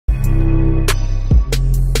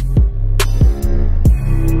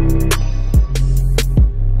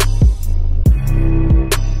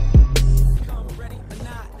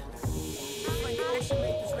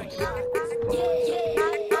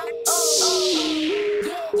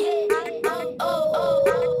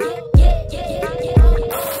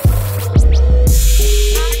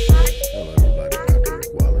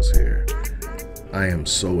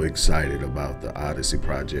so excited about the Odyssey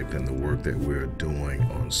Project and the work that we're doing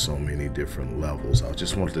on so many different levels. I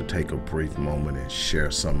just wanted to take a brief moment and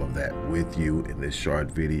share some of that with you in this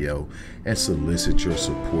short video and solicit your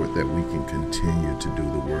support that we can continue to do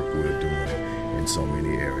the work we're doing in so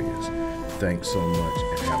many areas. Thanks so much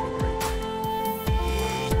and have a great day.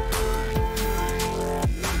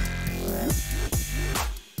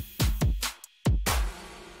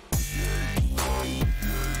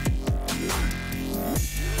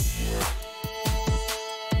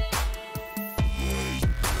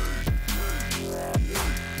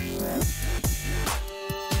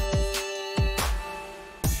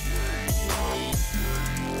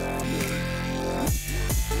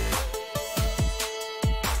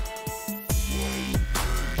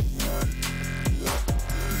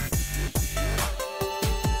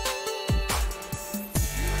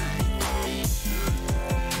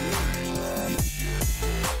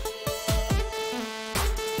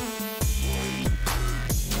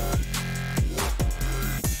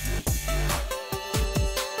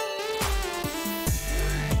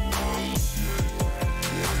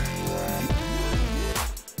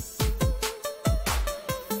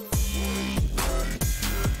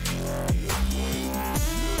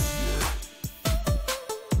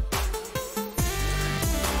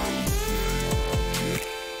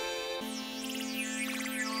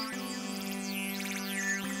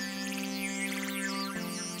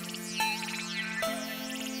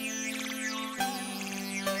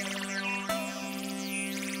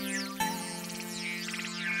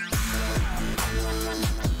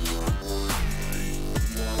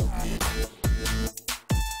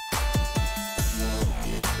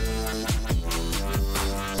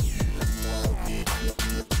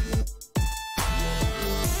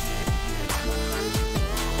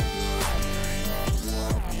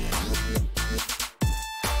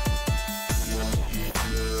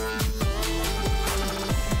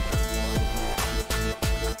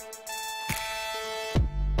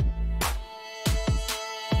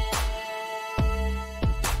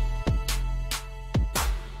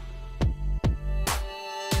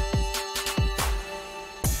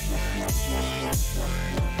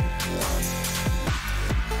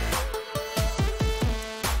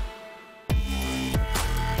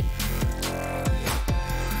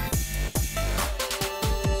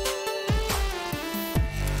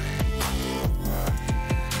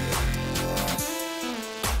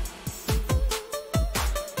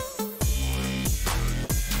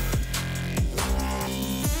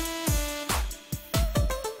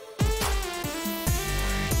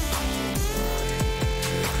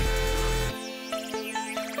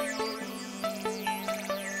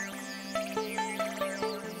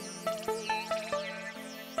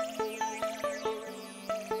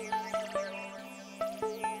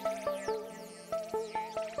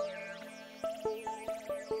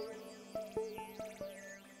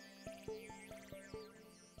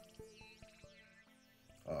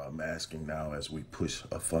 I'm asking now, as we push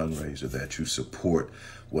a fundraiser, that you support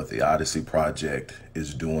what the Odyssey Project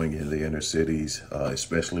is doing in the inner cities,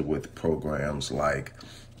 especially with programs like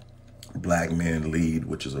Black Men Lead,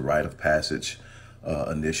 which is a rite of passage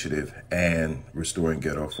initiative, and Restoring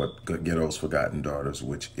Ghetto's Forgotten Daughters,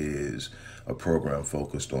 which is a program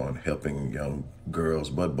focused on helping young girls,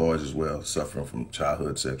 but boys as well, suffering from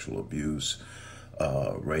childhood sexual abuse,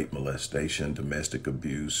 rape, molestation, domestic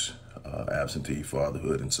abuse, absentee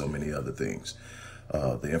fatherhood, and so many other things.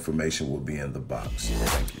 The information will be in the box.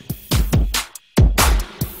 Thank you.